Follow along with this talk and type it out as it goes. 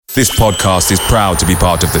This podcast is proud to be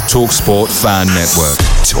part of the TalkSport Fan Network.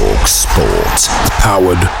 TalkSport.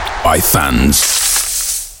 Powered by fans.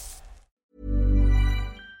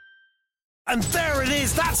 And there it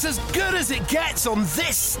is, that's as good as it gets on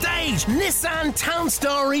this stage. Nissan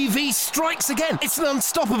Townstar EV strikes again. It's an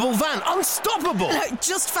unstoppable van, unstoppable.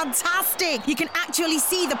 Just fantastic. You can actually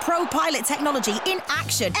see the ProPilot technology in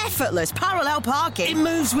action. Effortless parallel parking. It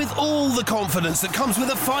moves with all the confidence that comes with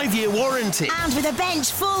a 5-year warranty. And with a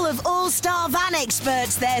bench full of all-star van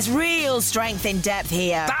experts, there's real strength in depth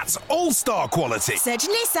here. That's all-star quality. Search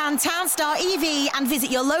Nissan Townstar EV and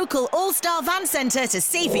visit your local all-star van centre to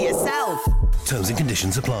see for yourself. Terms and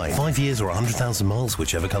conditions apply. 5 years or 100,000 miles,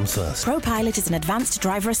 whichever comes first. ProPilot is an advanced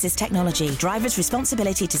driver assist technology. Driver's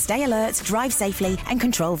responsibility to stay alert, drive safely, and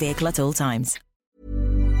control vehicle at all times.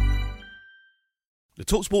 The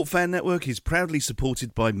TalkSport Fan Network is proudly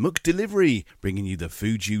supported by McDelivery, bringing you the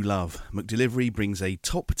food you love. McDelivery brings a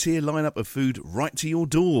top-tier lineup of food right to your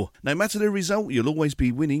door. No matter the result, you'll always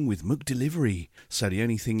be winning with McDelivery. So the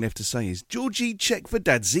only thing left to say is, Georgie, check for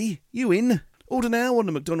Dadsy. You in? Order now on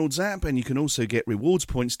the McDonald's app, and you can also get rewards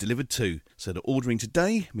points delivered too. So that ordering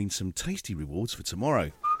today means some tasty rewards for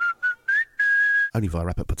tomorrow. Only via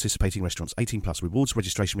app at participating restaurants. 18 plus. Rewards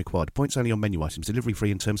registration required. Points only on menu items. Delivery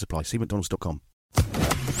free and terms apply. See mcdonalds.com.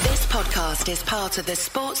 This podcast is part of the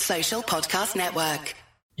Sports Social Podcast Network.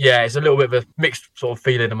 Yeah, it's a little bit of a mixed sort of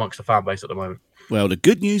feeling amongst the fan base at the moment. Well, the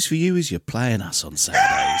good news for you is you're playing us on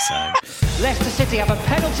Saturday, so... Leicester City have a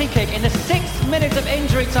penalty kick in the 6th minute of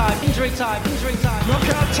injury time.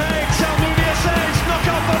 Knockout takes, Almunia saves,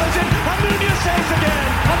 knockout follows in, Almunia saves again.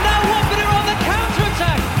 And now Watford are on the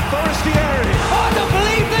counter-attack. Forestieri. Oh, I don't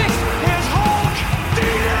believe this. Here's Hulk.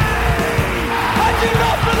 Deeney. I do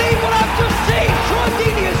not believe what I've just seen. Troy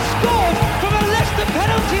Deeney has scored from a Leicester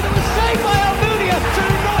penalty that was saved by Almunia. Do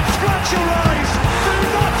not scratch your eyes. Do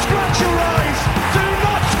not scratch your eyes. Do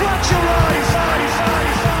not scratch your eyes.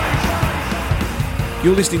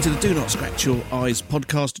 You're listening to the Do Not Scratch Your Eyes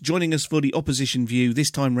podcast. Joining us for the opposition view this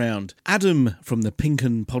time round, Adam from the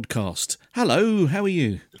Pinken podcast. Hello, how are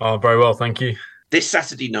you? Oh, very well, thank you. This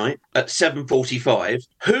Saturday night at 7:45.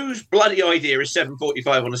 Whose bloody idea is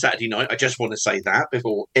 7:45 on a Saturday night? I just want to say that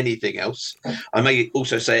before anything else. I may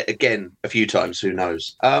also say it again a few times, who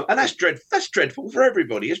knows? And that's dreadful for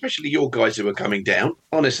everybody, especially your guys who are coming down.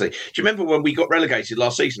 Honestly, do you remember when we got relegated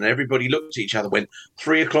last season and everybody looked at each other and went,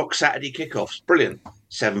 3 o'clock Saturday kickoffs? Brilliant.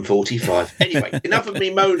 7:45. Anyway, enough of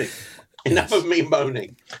me moaning. Enough of me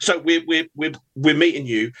moaning. So we're meeting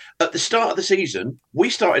you at the start of the season.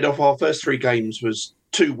 We started off, our first 3 games was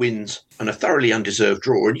 2 wins and a thoroughly undeserved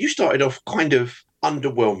draw. And you started off kind of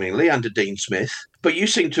underwhelmingly under Dean Smith, but you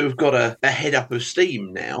seem to have got a head up of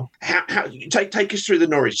steam now. How take us through the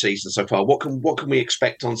Norwich season so far? What can we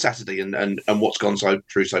expect on Saturday and what's gone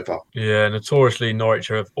through so far? Yeah, notoriously Norwich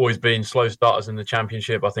have always been slow starters in the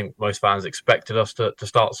Championship. I think most fans expected us to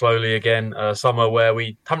start slowly again. Summer where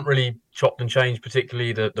we haven't really chopped and changed,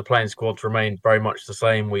 particularly the playing squads remained very much the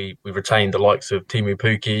same. We retained the likes of Timu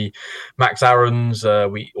Pukki, Max Aarons.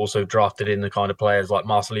 We also drafted in the kind of players like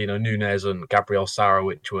Marcelino Nunes and Gabriel Sara,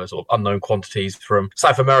 which were sort of unknown quantities from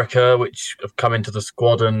South America, which have come into the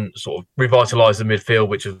squad and sort of revitalised the midfield,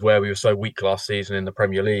 which is where we were so weak last season in the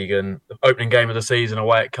Premier League. And the opening game of the season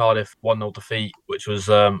away at Cardiff, 1-0 defeat, which was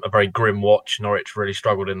a very grim watch. Norwich really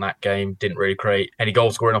struggled in that game, didn't really create any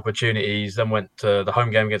goal scoring opportunities, then went to the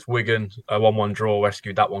home game against Wigan, a 1-1 draw,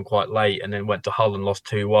 rescued that one quite late, and then went to Hull and lost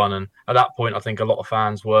 2-1. And at that point, I think a lot of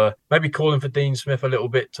fans were maybe calling for Dean Smith a little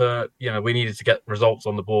bit to, we needed to get results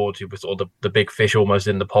on the board. He was sort of the big fish almost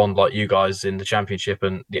in the pond like you guys in the Championship,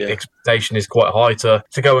 and the expectation is quite high to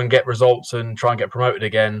go and get results and try and get promoted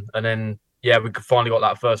again. And then we finally got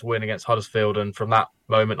that first win against Huddersfield, and from that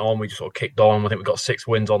moment on we just sort of kicked on. I think we got 6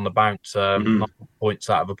 wins on the bounce, 9 points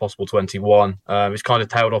out of a possible 21. It's kind of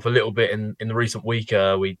tailed off a little bit in the recent week.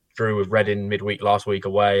 We drew with Reading midweek last week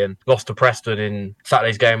away and lost to Preston in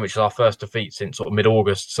Saturday's game, which is our first defeat since sort of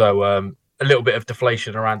mid-August. So a little bit of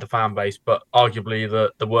deflation around the fan base, but arguably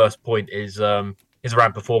the worst point is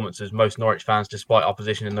around performances. Most Norwich fans, despite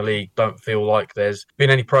opposition in the league, don't feel like there's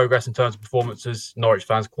been any progress in terms of performances. Norwich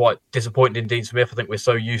fans quite disappointed in Dean Smith. I think we're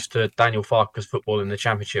so used to Daniel Farke's football in the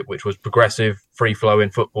Championship, which was progressive,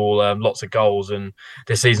 free-flowing football, lots of goals, and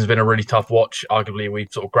this season's been a really tough watch. Arguably,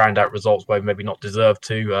 we've sort of ground out results where we maybe not deserved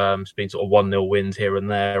to. It's been sort of 1-0 wins here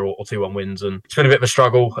and there, or 2-1 wins, and it's been a bit of a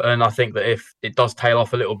struggle. And I think that if it does tail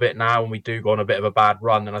off a little bit now and we do go on a bit of a bad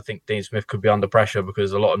run, then I think Dean Smith could be under pressure,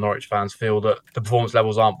 because a lot of Norwich fans feel that the performance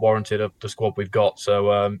levels aren't warranted of the squad we've got.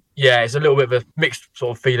 So, it's a little bit of a mixed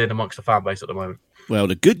sort of feeling amongst the fan base at the moment. Well,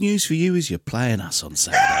 the good news for you is you're playing us on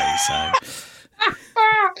Saturday, so...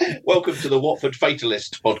 Welcome to the Watford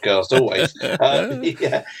Fatalist podcast, always.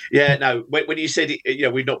 No, when you said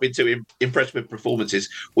it, we've not been too impressed with performances,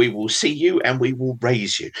 we will see you and we will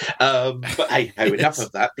raise you. But hey, enough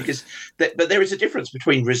of that, because but there is a difference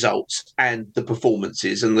between results and the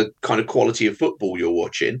performances and the kind of quality of football you're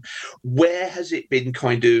watching. Where has it been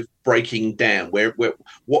kind of breaking down?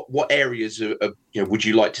 What areas of would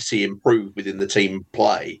you like to see improve within the team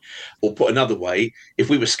play? Or put another way, if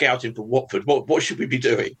we were scouting for Watford, what should we be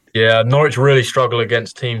doing? Yeah, Norwich really struggle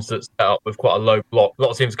against teams that set up with quite a low block. A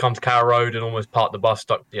lot of teams come to Carrow Road and almost park the bus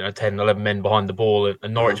stuck 10, 11 men behind the ball.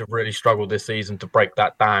 And Norwich have really struggled this season to break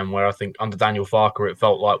that down, where I think under Daniel Farke, it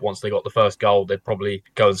felt like once they got the first goal, they'd probably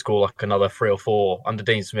go and score like another 3 or 4. Under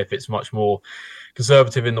Dean Smith, it's much more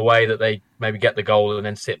conservative in the way that they maybe get the goal and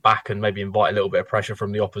then sit back and maybe invite a little bit of pressure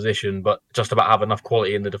from the opposition, but just about have enough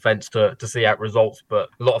quality in the defence to see out results. But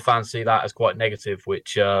a lot of fans see that as quite negative,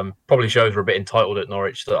 which probably shows we're a bit entitled at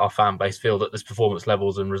Norwich, that our fan base feel that there's performance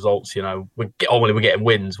levels and results. We're getting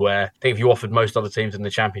wins, where I think if you offered most other teams in the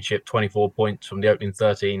Championship 24 points from the opening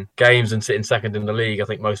 13 games and sitting second in the league, I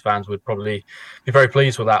think most fans would probably be very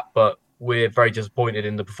pleased with that. But we're very disappointed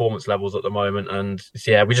in the performance levels at the moment. And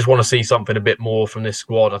we just want to see something a bit more from this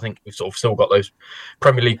squad. I think we've sort of still got those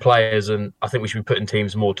Premier League players, and I think we should be putting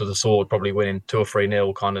teams more to the sword, probably winning 2 or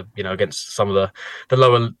 3-0 kind of, against some of the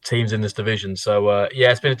lower teams in this division. So,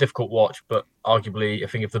 it's been a difficult watch, but arguably, I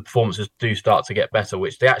think if the performances do start to get better,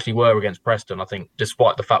 which they actually were against Preston, I think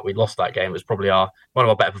despite the fact we lost that game, it was probably one of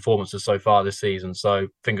our better performances so far this season. So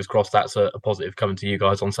fingers crossed that's a positive coming to you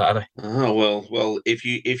guys on Saturday. Oh, well, if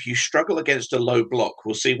you struggle against a low block,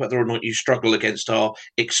 we'll see whether or not you struggle against our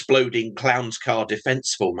exploding clown's car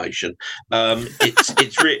defence formation.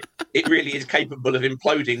 It really is capable of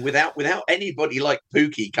imploding without anybody like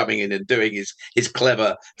Pookie coming in and doing his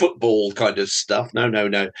clever football kind of stuff. No.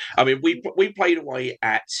 I mean, we played away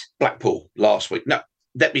at Blackpool last week. No,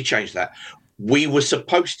 let me change that. We were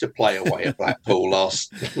supposed to play away at Blackpool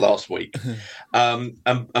last week, and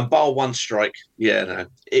bar one strike.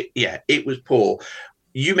 It was poor.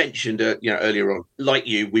 You mentioned, earlier on, like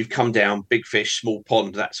we've come down big fish, small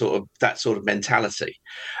pond, that sort of mentality.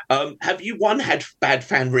 Have you had bad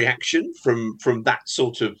fan reaction from that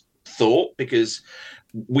sort of thought? Because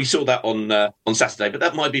we saw that on Saturday, but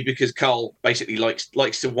that might be because Carl basically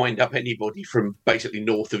likes to wind up anybody from basically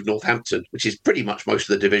north of Northampton, which is pretty much most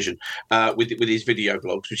of the division, with his video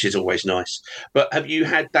blogs, which is always nice. But have you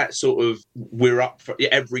had that sort of, we're up for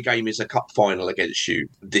every game is a cup final against you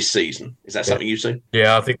this season? Is that something you've seen?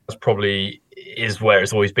 Yeah, I think that's probably is where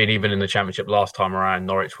it's always been. Even in the Championship last time around,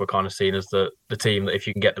 Norwich were kind of seen as the team that if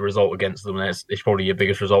you can get the result against them, it's probably your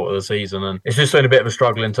biggest result of the season. And it's just been a bit of a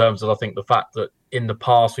struggle in terms of, I think, the fact that in the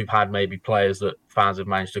past we've had maybe players that fans have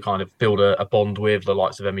managed to kind of build a bond with, the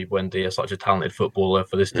likes of Emi Buendia, such a talented footballer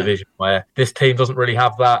for this division, where this team doesn't really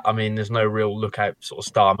have that. I mean, there's no real lookout sort of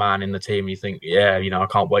star man in the team. You think, I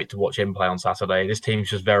can't wait to watch him play on Saturday. This team's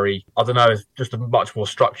just it's just a much more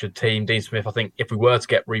structured team. Dean Smith, I think if we were to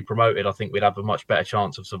get re-promoted, I think we'd have a much better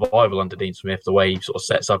chance of survival under Dean Smith, the way he sort of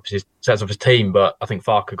sets up his team. But I think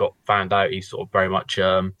Farke got found out. He's sort of very much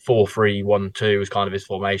 4-3-1-2 was kind of his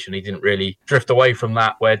formation. He didn't really drift away from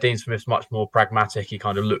that, where Dean Smith's much more pragmatic. He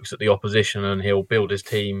kind of looks at the opposition and he'll build his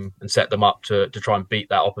team and set them up to try and beat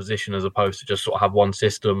that opposition, as opposed to just sort of have one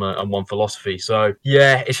system and one philosophy. So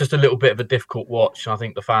it's just a little bit of a difficult watch. I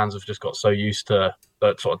think the fans have just got so used to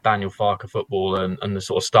that sort of Daniel Farke football and the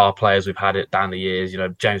sort of star players we've had it down the years.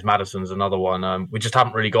 James Maddison's another one. We just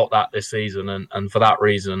haven't really got that this season, and for that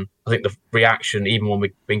reason, I think the reaction, even when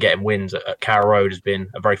we've been getting wins at Carrow Road, has been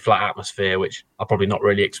a very flat atmosphere, which I probably not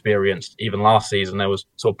really experienced. Even last season, there was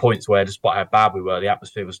sort of points where, despite how bad we were, the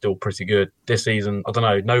atmosphere was still pretty good. This season, I don't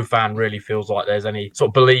know, no fan really feels like there's any sort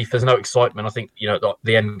of belief. There's no excitement. I think,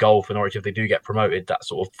 the end goal for Norwich, if they do get promoted, that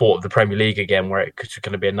sort of thought of the Premier League again, where it's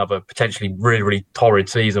going to be another potentially really, really torrid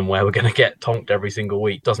season where we're going to get tonked every single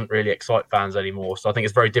week, doesn't really excite fans anymore. So I think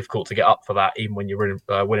it's very difficult to get up for that, even when you're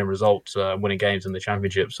winning results, winning games in the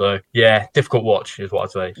Championship. So difficult watch is what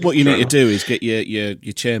I'd say. What you need to do is get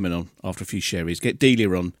your chairman on after a few sherries, get Delia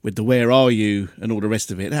on with the where are you and all the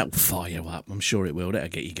rest of it. That'll fire you up. I'm sure it will. That'll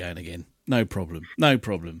get you going again. No problem.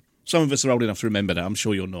 Some of us are old enough to remember that. I'm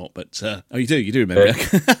sure you're not, but you do remember.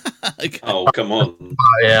 Oh, come on.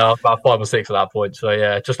 Yeah, about 5 or 6 at that point. So,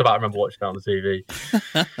 yeah, just about remember watching it on the TV.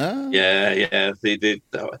 Yeah.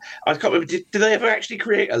 I can't remember. Did they ever actually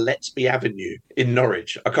create a Let's Be Avenue in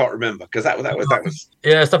Norwich? I can't remember because that was.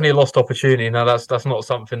 Yeah, it's definitely a lost opportunity. No, that's not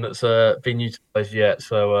something that's been utilised yet.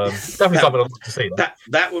 So definitely something I'd like to see.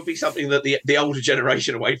 That would be something that the older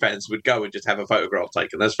generation away fans would go and just have a photograph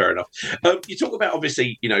taken. That's fair enough. You talk about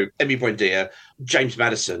obviously, Emi Buendia, James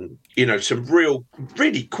Maddison, some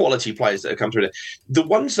really quality players that have come through there. The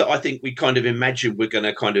ones that I think we kind of imagined we're going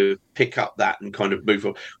to kind of pick up that and kind of move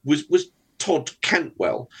on was Todd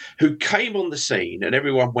Cantwell, who came on the scene and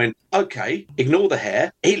everyone went, okay, ignore the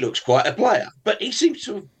hair. He looks quite a player, but he seems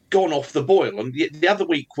to have gone off the boil. And the other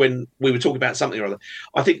week when we were talking about something or other,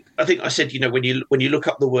 I think I said, when you look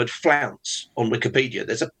up the word flounce on Wikipedia,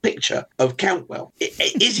 there's a picture of Cantwell.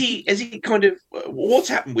 Is he kind of, what's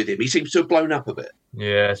happened with him? He seems to have blown up a bit.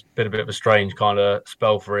 Yeah, it's been a bit of a strange kind of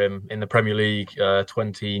spell for him in the Premier League.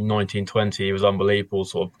 2019-20, he was unbelievable.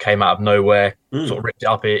 Sort of came out of nowhere, sort of ripped it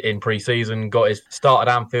up in pre-season. Got his start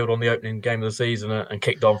at Anfield on the opening game of the season and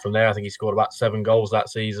kicked on from there. I think he scored about 7 goals that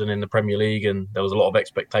season in the Premier League, and there was a lot of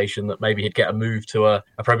expectation that maybe he'd get a move to a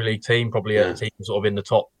Premier League team, probably a team sort of in the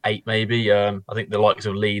top 8 maybe. I think the likes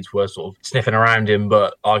of Leeds were sort of sniffing around him,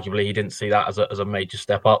 but arguably he didn't see that as a major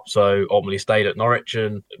step up. So ultimately stayed at Norwich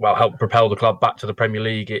and helped propel the club back to the Premier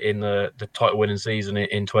League in the title winning season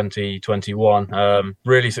in 2021.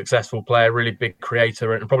 Really successful player, really big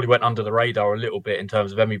creator, and probably went under the radar a little bit in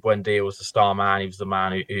terms of Emi Buendia was the star man. He was the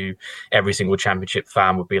man who every single Championship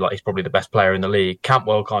fan would be like, he's probably the best player in the league.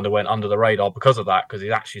 Cantwell kind of went under the radar because of that, because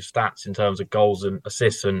his actual stats in terms of goals and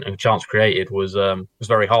assists and chance created was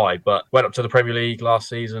very high, but went up to the Premier League last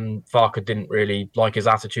season. Farke didn't really like his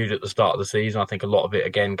attitude at the start of the season. I think a lot of it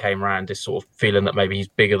again came around this sort of feeling that maybe he's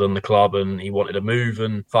bigger than the club and he wanted to move,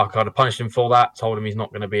 and Farke kind of punished him for that, told him he's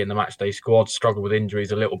not going to be in the matchday squad, struggled with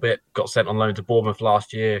injuries a little bit, got sent on loan to Bournemouth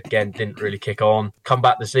last year, again didn't really kick on, come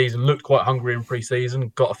back this season, looked quite hungry in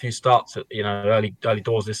pre-season, got a few starts at early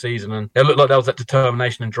doors this season, and it looked like there was that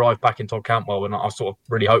determination and drive back in Todd Cantwell, and I was sort of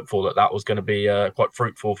really hopeful that was going to be quite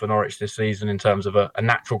fruitful for Norwich this season in terms of a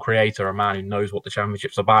natural creator, a man who knows what the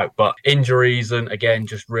Championship's about. But injuries and again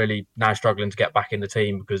just really now struggling to get back in the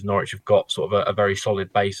team, because Norwich have got sort of a very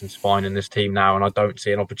solid base and spine in this team now, and I don't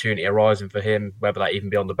see an opportunity arising for him, whether that even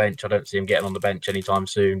be on the bench. I don't see him getting on the bench anytime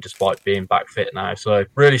soon, despite being back fit now. So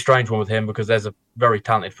really strange one with him, because there's a very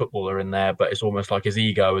talented footballer in there, but it's almost like his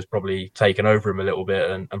ego has probably taken over him a little bit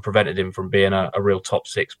and prevented him from being a real top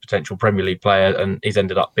 6 potential Premier League player, and he's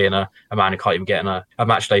ended up being a man who can't even get in a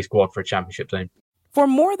matchday squad for a Championship team. For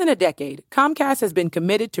more than a decade, Comcast has been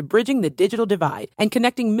committed to bridging the digital divide and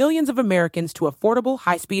connecting millions of Americans to affordable,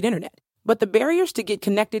 high-speed internet. But the barriers to get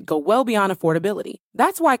connected go well beyond affordability.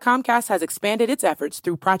 That's why Comcast has expanded its efforts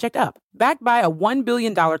through Project Up. Backed by a $1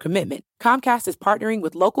 billion commitment, Comcast is partnering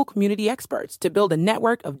with local community experts to build a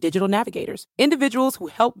network of digital navigators, individuals who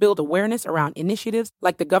help build awareness around initiatives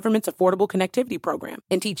like the government's Affordable Connectivity Program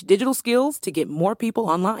and teach digital skills to get more people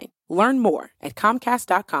online. Learn more at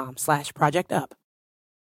comcast.com/projectup.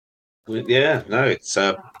 Yeah, no, it's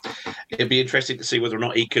it'd be interesting to see whether or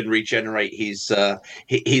not he can regenerate his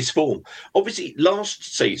form. Obviously,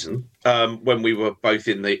 last season, when we were both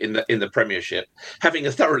in the Premiership, having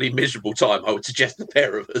a thoroughly miserable time, I would suggest the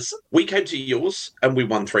pair of us. We came to yours and we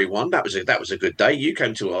won 3-1. That was a good day. You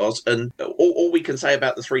came to ours, and all we can say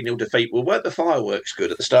about the 3-0 defeat, well, weren't the fireworks good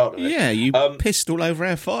at the start of it? Yeah, you pissed all over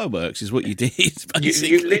our fireworks, is what you did.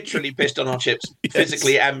 You literally pissed on our chips,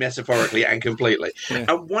 physically and metaphorically and completely. Yeah.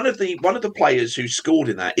 And one of the players who scored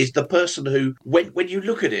in that is the person who, when you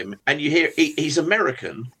look at him and you hear he's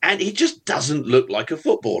American and he just doesn't look like a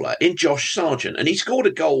footballer, in Josh Sargent. And he scored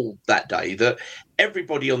a goal that day that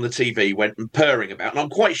everybody on the TV went purring about, and I'm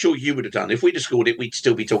quite sure you would have done. If we'd have scored it, we'd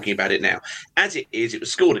still be talking about it now. As it is, it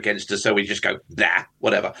was scored against us, so we just go, nah,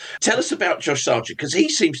 whatever. Tell us about Josh Sargent, because he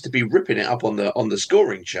seems to be ripping it up on the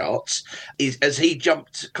scoring charts. As he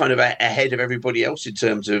jumped kind of ahead of everybody else in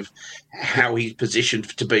terms of how he's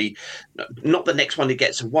positioned to be not the next one that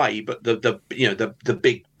gets away, but the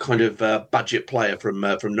big kind of budget player from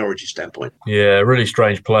Norwich's standpoint. Yeah, really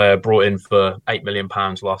strange player, brought in for £8 million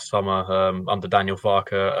last summer under Daniel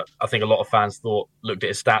Farke. I think a lot of fans looked at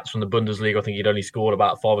his stats from the Bundesliga. I think he'd only scored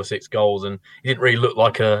about 5 or 6 goals, and he didn't really look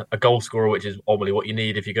like a goal scorer, which is ultimately what you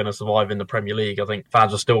need if you're going to survive in the Premier League. I think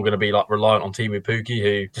fans are still going to be reliant on Teemu Pukki,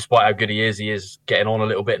 who, despite how good he is getting on a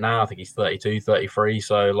little bit now. I think he's 32, 33,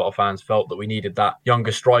 so a lot of fans felt that we needed that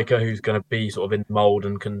younger striker who's going to be sort of in the mould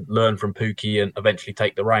and can learn from Pukki and eventually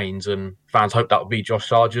take the reins. And fans hoped that would be Josh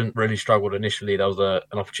Sargent. Really struggled initially. There was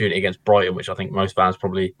an opportunity against Brighton, which I think most fans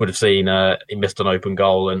probably would have seen. He missed an open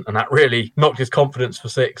goal, and that really knocked his confidence for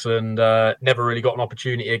 6, and never really got an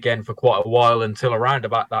opportunity again for quite a while, until around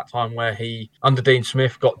about that time where he, under Dean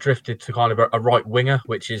Smith, got drifted to kind of a right winger,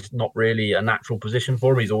 which is not really a natural position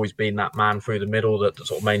for him. He's always been that man through the middle, the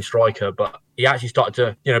sort of main striker, but he actually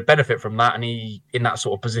started to, benefit from that, and he, in that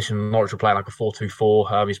sort of position, Norwich were playing like a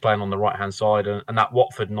 4-2-4. He's playing on the right-hand side, and that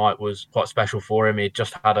Watford night was quite special for him. He had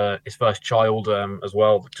just had his first child as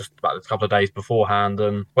well, just about a couple of days beforehand,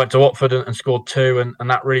 and went to Watford and scored 2, and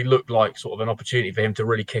that really looked like sort of an opportunity for him to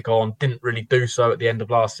really kick on. Didn't really do so at the end of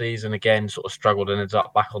last season. Again, sort of struggled and ended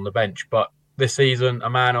up back on the bench. But this season, a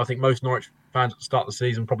man I think most Norwich fans at the start of the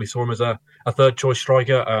season probably saw him as a third choice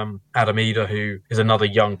striker. Adam Eder, who is another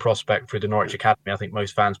young prospect through the Norwich Academy. I think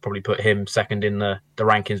most fans probably put him second in the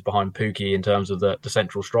rankings behind Pukki in terms of the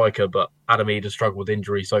central striker, but Adam Eder struggled with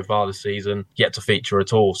injury so far this season, yet to feature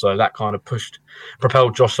at all. So that kind of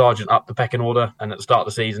propelled Josh Sargent up the pecking order, and at the start of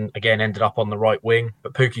the season again ended up on the right wing.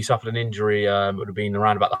 But Pukki suffered an injury, it would have been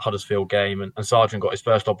around about the Huddersfield game, and Sargent got his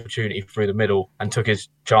first opportunity through the middle and took his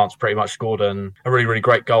chance, pretty much scored a really, really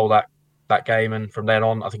great goal that game, and from then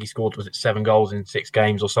on I think he scored 7 goals in 6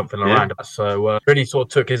 games or something around that. So really sort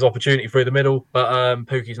of took his opportunity through the middle, but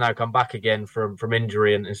Pukki's now come back again from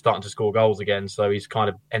injury and starting to score goals again, so he's kind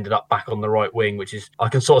of ended up back on the right wing, which is, I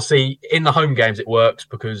can sort of see in the home games it works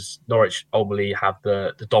because Norwich ultimately have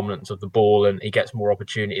the dominance of the ball, and he gets more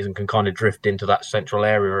opportunities and can kind of drift into that central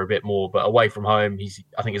area a bit more. But away from home,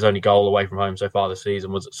 I think his only goal away from home so far this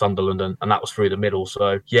season was at Sunderland, and that was through the middle.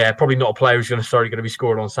 So yeah, probably not a player who's necessarily going to be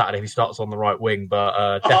scoring on Saturday if he starts on the right wing,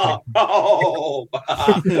 but definitely. I'll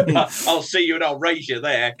see you and I'll raise you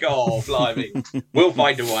there. God, blimey. We'll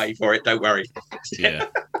find a way for it, don't worry. Yeah,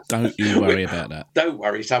 don't you worry about that. Don't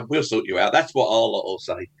worry, Sam, we'll sort you out. That's what our lot will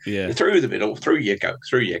say. Yeah. Through the middle, through you go.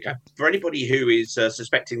 For anybody who is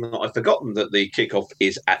suspecting that I've forgotten that the kickoff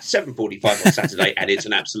is at 7:45 on Saturday and it's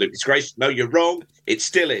an absolute disgrace, no, you're wrong. It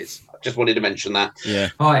still is. I just wanted to mention that. Yeah.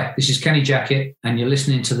 Hi, this is Kenny Jackett, and you're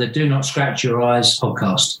listening to the Do Not Scratch Your Eyes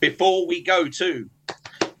podcast. Before we go to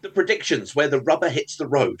the predictions, where the rubber hits the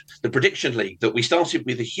road, the prediction league that we started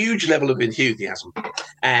with a huge level of enthusiasm,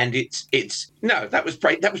 and that was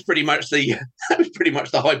pretty much the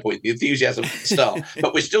high point, the enthusiasm at the start.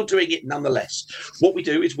 But we're still doing it nonetheless. What we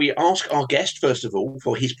do is we ask our guest first of all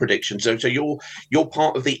for his predictions. So you're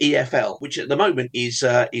part of the EFL, which at the moment is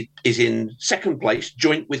in second place,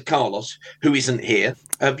 joint with Carlos, who isn't here.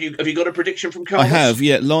 Have you got a prediction from Carlos? I have,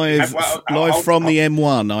 yeah, live from the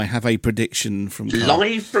M1. I have a prediction from Carlos.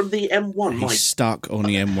 Live from the M1. He's stuck on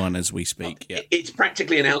the M1 as we speak. Yeah, it's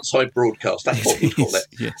practically an outside broadcast. That's what we call it.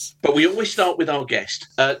 Yes. But we always start with our guest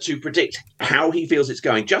to predict how he feels it's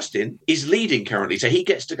going. Justin is leading currently, so he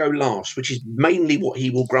gets to go last, which is mainly what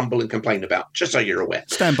he will grumble and complain about, just so you're aware.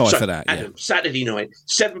 Stand by for that. Adam, Saturday night,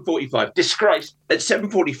 7:45. Disgrace at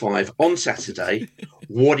 7:45 on Saturday.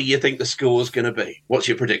 What do you think the score's going to be? What's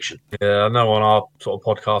your prediction? Yeah, I know on our sort of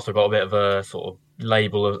podcast I've got a bit of a sort of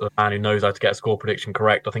label of a man who knows how to get a score prediction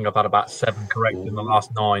correct. I think I've had about 7 correct in the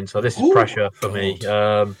last 9, so this is pressure for me.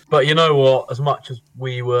 But you know what? As much as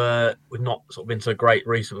we've not sort of been so great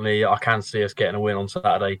recently, I can see us getting a win on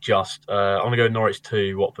Saturday. I'm going to go Norwich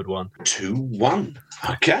 2, Watford 1. 2-1.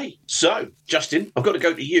 Okay, so Justin, I've got to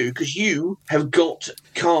go to you because you have got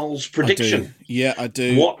Carl's prediction. I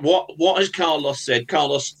do. What has Carlos said?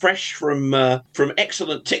 Carlos, fresh from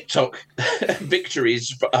excellent TikTok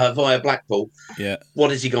victories via Blackpool. Yeah.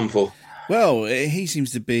 What has he gone for? Well, he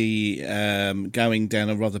seems to be going down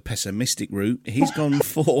a rather pessimistic route. He's gone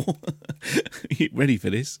for... Ready for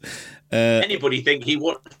this? Anybody think he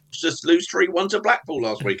wants to lose 3-1 to Blackpool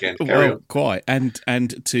last weekend? Quite.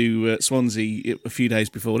 And to Swansea a few days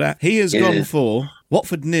before that. He has gone for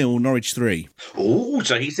Watford 0, Norwich 3. Oh,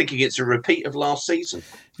 so he's thinking it's a repeat of last season.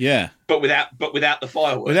 Yeah. But without the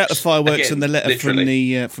fireworks. Without the fireworks. Again, and the letter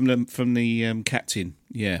literally. from the captain.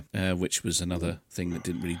 Yeah, which was another thing that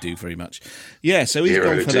didn't really do very much. Yeah, so he's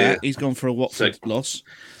gone for that. He's gone for a Watford loss.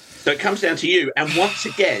 So it comes down to you. And once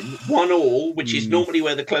again, 1-1, which is normally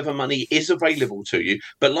where the clever money is available to you.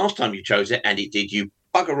 But last time you chose it, and it did you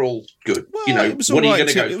bugger all good. Well, what are you going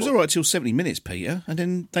to go for? It was all right till 70 minutes, Peter, and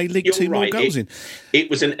then they leaked 2 more goals in. It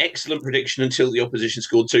was an excellent prediction until the opposition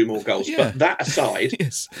scored 2 more goals. Yeah. But that aside...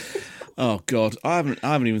 Yes. Oh, God, I haven't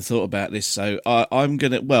even thought about this, so I'm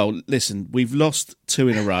going to... Well, listen, we've lost 2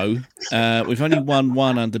 in a row. We've only won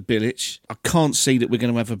 1 under Bilic. I can't see that we're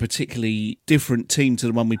going to have a particularly different team to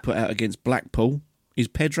the one we put out against Blackpool. Is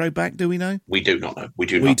Pedro back, do we know? We do not know. We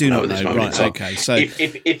do not know at this moment. Right, okay. So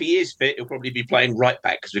if he is fit, he'll probably be playing right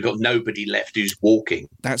back because we've got nobody left who's walking.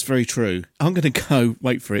 That's very true. I'm going to go,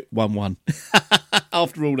 wait for it, 1-1.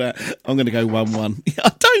 After all that, I'm going to go 1-1.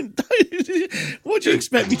 I don't. What do you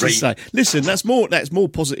expect me to say? Listen, that's more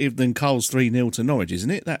positive than Carl's 3-0 to Norwich, isn't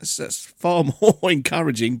it? That's far more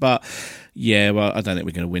encouraging. But yeah, well, I don't think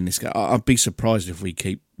we're going to win this game. I'd be surprised if we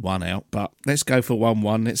keep one out. But let's go for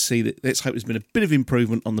 1-1. Let's see that. Let's hope there's been a bit of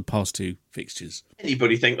improvement on the past two fixtures.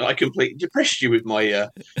 Anybody think that I completely depressed you with my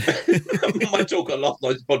my talk on last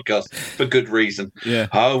night's podcast for good reason? Yeah.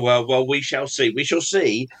 Oh well, we shall see. We shall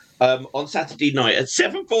see on Saturday night at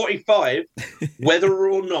 7:45 whether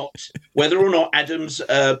or not Adam's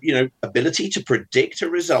ability to predict a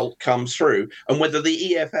result comes through, and whether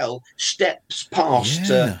the EFL steps past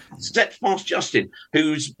Justin,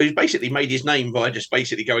 who's basically made his name by just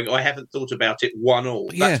basically going, I haven't thought about it,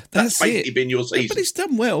 1-1. Yeah, that's basically been your season. But it's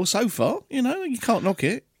done well so far. You can't knock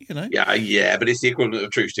it. Yeah, but it's the equivalent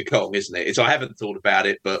of truce to Kong, isn't it? It's I haven't thought about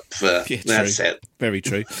it, but that's it. Very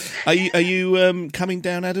true. Are you coming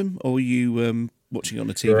down, Adam, or are you watching it on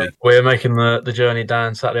the TV? We're making the journey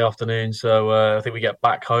down Saturday afternoon, so I think we get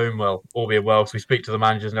back home, well, all being well, so we speak to the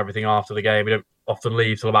managers and everything after the game. We don't often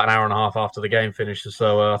leave till about an hour and a half after the game finishes,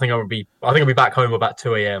 so I think I'll be back home about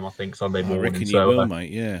 2 a.m. I think Sunday morning. I reckon you will,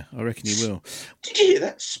 mate. Yeah, I reckon you will. Did you hear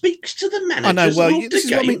that? Speaks to the managers. I know. Well,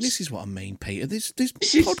 this is what I mean, Peter. There's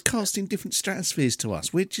podcasts in different stratospheres to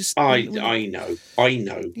us. We're just. I know. I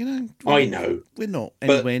know. We're not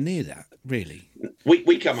anywhere near that, really.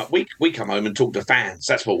 We come home and talk to fans.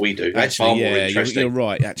 That's what we do. That's far more interesting. You're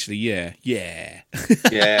right. Actually, yeah.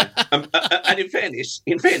 And in fairness,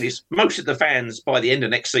 most of the fans by the end of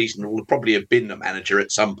next season will probably have been the manager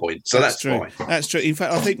at some point. So that's true. Fine. That's true. In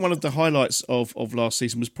fact, I think one of the highlights of last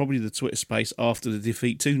season was probably the Twitter space after the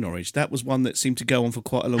defeat to Norwich. That was one that seemed to go on for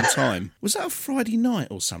quite a long time. Was that a Friday night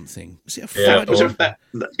or something? Was it a Friday?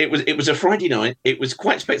 It was a Friday night. It was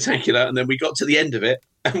quite spectacular, and then we got to the end of it.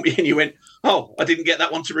 And you went, I didn't get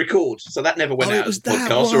that one to record. So that never went out as a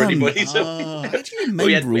podcast or anybody. How do you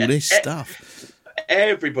remember all this stuff?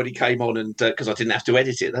 Everybody came on, and because I didn't have to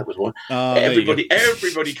edit it, that was why.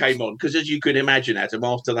 Everybody came on, because as you can imagine, Adam,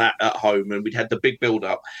 after that at home, and we'd had the big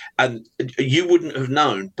build-up, and you wouldn't have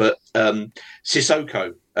known, but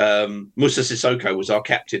Sissoko, Musa Sissoko was our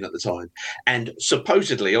captain at the time, and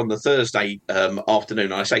supposedly on the Thursday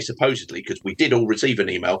afternoon, I say supposedly because we did all receive an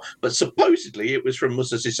email, but supposedly it was from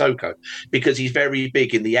Musa Sissoko, because he's very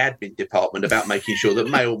big in the admin department about making sure that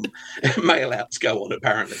mail outs go on,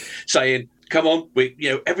 apparently, saying, come on,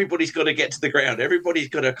 everybody's got to get to the ground. Everybody's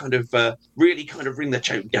got to really ring the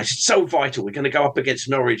tune. It's so vital. We're going to go up against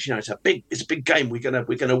Norwich. It's a big game. We're going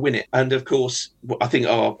to win it. And of course, I think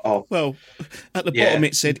our at the bottom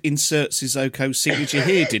it said insert Sissoko's signature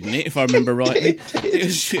here, didn't it? If I remember rightly,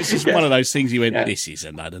 it's just one of those things. You went, this is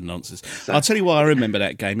a load of nonsense. I'll tell you why I remember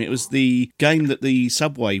that game. It was the game that the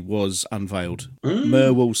subway was unveiled,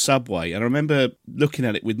 Merwell Subway, and I remember looking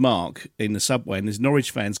at it with Mark in the subway, and there's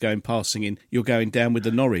Norwich fans going past singing, "You're going down with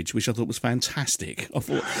the Norwich," which I thought was fantastic. I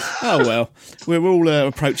thought, oh well, we're all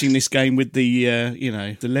approaching this game with the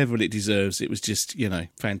the level it deserves. It was just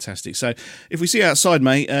fantastic. So if we see you outside,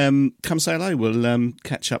 mate, come say hello. We'll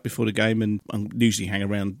catch up before the game, and usually hang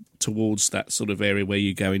around towards that sort of area where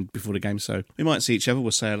you go in before the game. So we might see each other.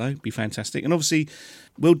 We'll say hello. Be fantastic. And obviously,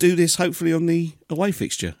 we'll do this hopefully on the away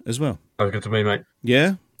fixture as well. Sounds good to me, mate.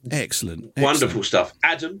 Yeah. Excellent. Wonderful stuff.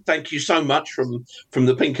 Adam, thank you so much from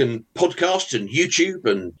the Pink 'Un podcast and YouTube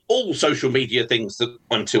and all social media things that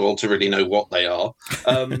I'm too old to really know what they are.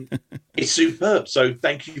 It's superb. So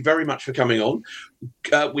thank you very much for coming on.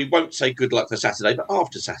 We won't say good luck for Saturday, but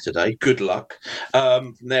after Saturday, good luck.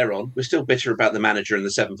 From there on, we're still bitter about the manager and the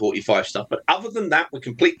 7:45 stuff, but other than that, we're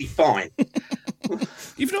completely fine.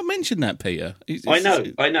 You've not mentioned that, Peter. I know.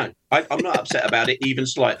 I'm not upset about it even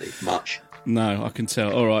slightly much. No, I can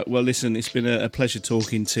tell. All right. Well, listen, it's been a pleasure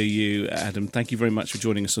talking to you, Adam. Thank you very much for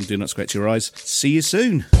joining us on Do Not Scratch Your Eyes. See you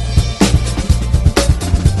soon.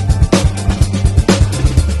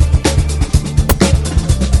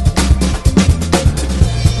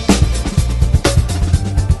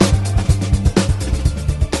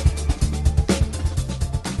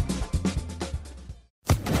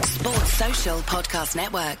 Sports Social Podcast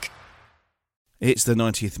Network. It's the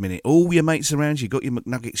 90th minute. All your mates around, you got your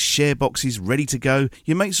McNuggets share boxes ready to go.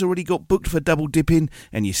 Your mates already got booked for double dipping,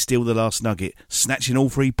 and you steal the last nugget, snatching all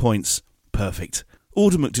 3 points. Perfect.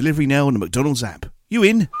 Order McDelivery now on the McDonald's app. You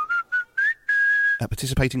in? At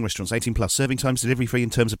participating restaurants, 18 plus, serving times, delivery free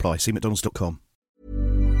and terms apply. See mcdonalds.com.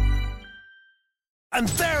 And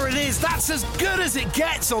there it is, that's as good as it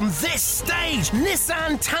gets on this stage.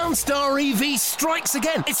 Nissan Townstar EV strikes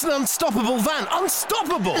again. It's an unstoppable van,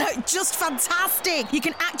 unstoppable. Just fantastic. You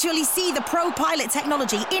can actually see the ProPilot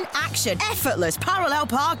technology in action. Effortless parallel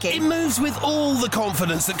parking. It moves with all the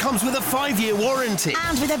confidence that comes with a 5-year warranty.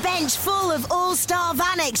 And with a bench full of all-star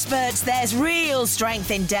van experts, there's real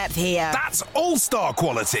strength in depth here. That's all-star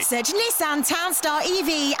quality. Search Nissan Townstar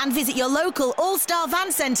EV and visit your local all-star van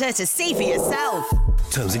centre to see for yourself.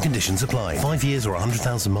 Terms and conditions apply. 5 years or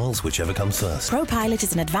 100,000 miles, whichever comes first. ProPilot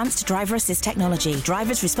is an advanced driver assist technology.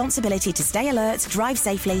 Driver's responsibility to stay alert, drive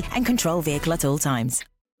safely, and control vehicle at all times.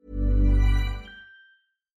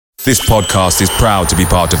 This podcast is proud to be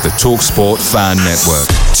part of the TalkSport Fan Network.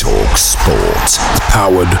 TalkSport.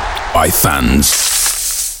 Powered by fans.